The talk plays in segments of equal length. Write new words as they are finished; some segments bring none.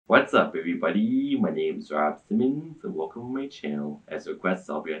What's up, everybody? My name is Rob Simmons, and welcome to my channel. As requested,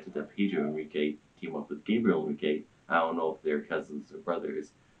 I'll be reacting to Pedro Henrique team up with Gabriel Henrique. I don't know if they're cousins or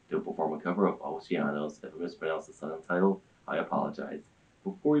brothers, to perform a cover of Oceanos. If I mispronounce the song title, I apologize.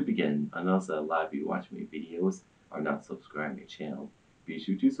 Before we begin, I notice that a lot of you watching my videos are not subscribed to my channel. Be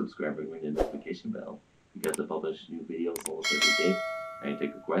sure to subscribe and ring the notification bell, because I publish new videos almost every day, and I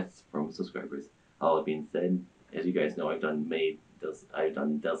take requests from subscribers. All that being said, as you guys know, I've done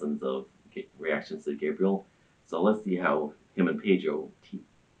dozens of reactions to Gabriel, so let's see how him and Pedro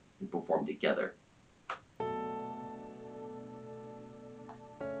perform together.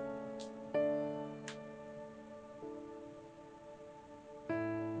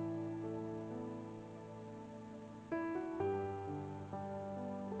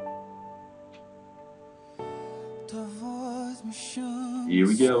 Here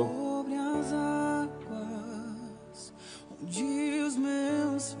we go. Onde os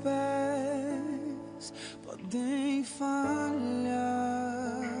meus pés podem falhar,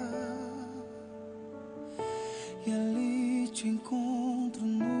 e ali te encontro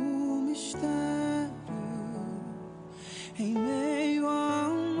no mistério, em meio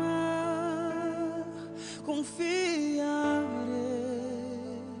ao mar, confiarei,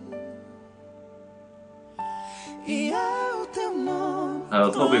 e ao teu nome I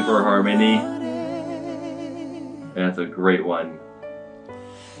was hoping for a harmony. That's a great one.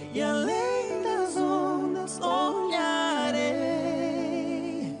 E além das ondas olharei,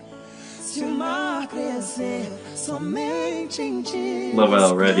 se o mar crescer, somente em ti love it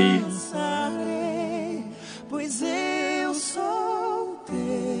already. descansarei, pois eu sou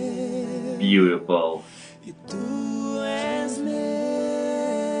teu. Beautiful. E tu és meu.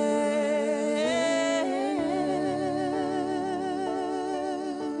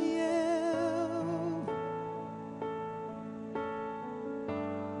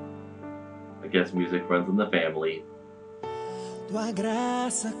 I guess music runs in the family. Tua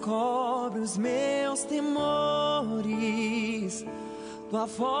graça cobre os meus temores, tua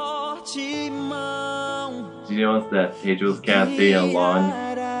forte mão. Did you notice that Pedro's cat staying on lawn?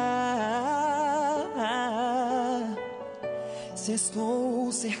 Se estou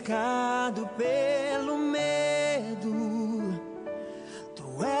cercado pelo medo, tu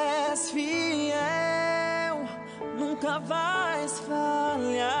és fiel, nunca vais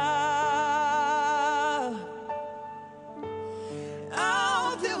falhar.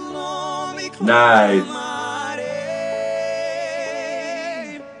 Nice.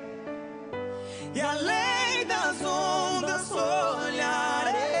 E além das ondas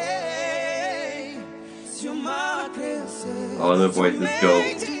olharei, se o mar crescer, all the voices go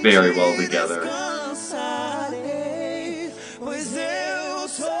very well together. pois eu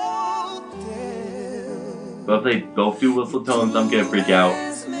sou teu. But if they both do whistle tones, I'm gonna freak out.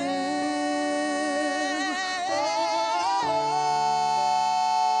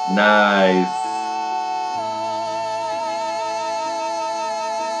 Nice.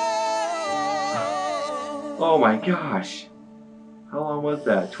 Oh my gosh. How long was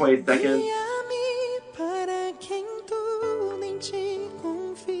that? 20 seconds? Para quem tudo em ti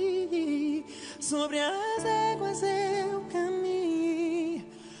confie, sobre as águas eu caminhe,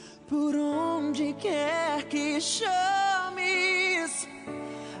 por onde quer que chames,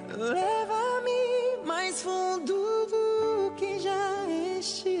 leva-me mais fundo do que já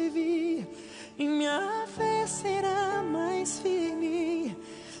estive, e minha fé será mais firme,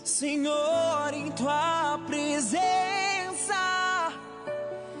 Senhor, em tua presença.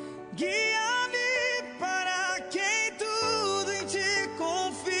 Guia-me para quem tudo em ti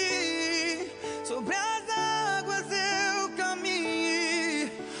confie, sobre as águas eu caminhe,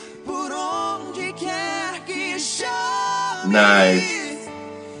 por onde quer que chame. Nice.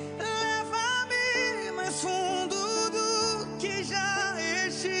 Leva-me mais fundo do que já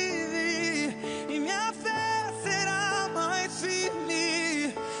estive, e minha fé será mais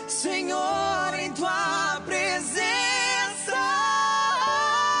firme, Senhor, em tua presença.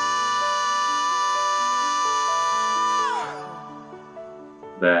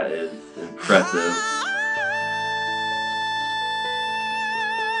 That is impressive.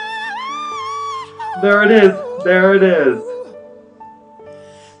 There it is. There it is.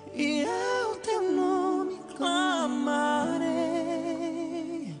 E ao teu nome clamarei,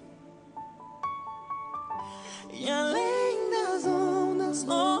 e além das ondas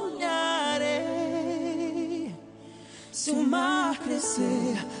olharei, se o mar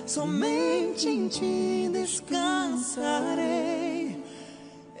crescer, somente em ti descansarei.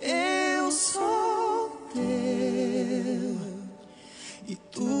 Eu sou teu, e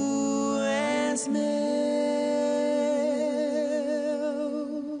tu és meu.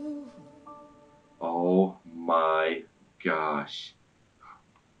 gosh.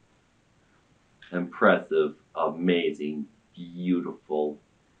 Impressive, amazing, beautiful.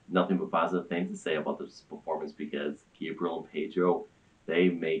 Nothing but positive things to say about this performance because Gabriel and Pedro, they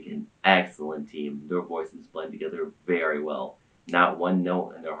make an excellent team. Their voices blend together very well. Not one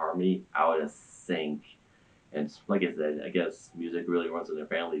note in their harmony out of sync. And like I said, I guess music really runs in their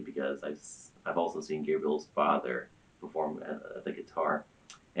family because I've also seen Gabriel's father perform at the guitar.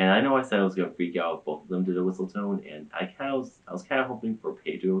 And I know I said I was gonna freak out if both of them did a whistle tone, and I was kind of hoping for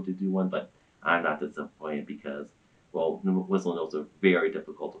Pedro to do one, but I'm not disappointed because well, whistle notes are very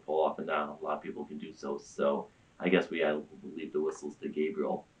difficult to pull off, and not a lot of people can do so. So I guess we had to leave the whistles to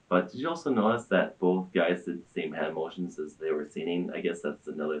Gabriel. But did you also notice that both guys did the same hand motions as they were singing? I guess that's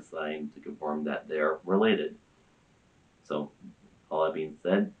another sign to confirm that they're related. So, all that being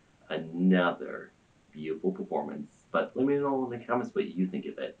said, another beautiful performance. But let me know in the comments what you think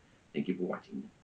of it. Thank you for watching.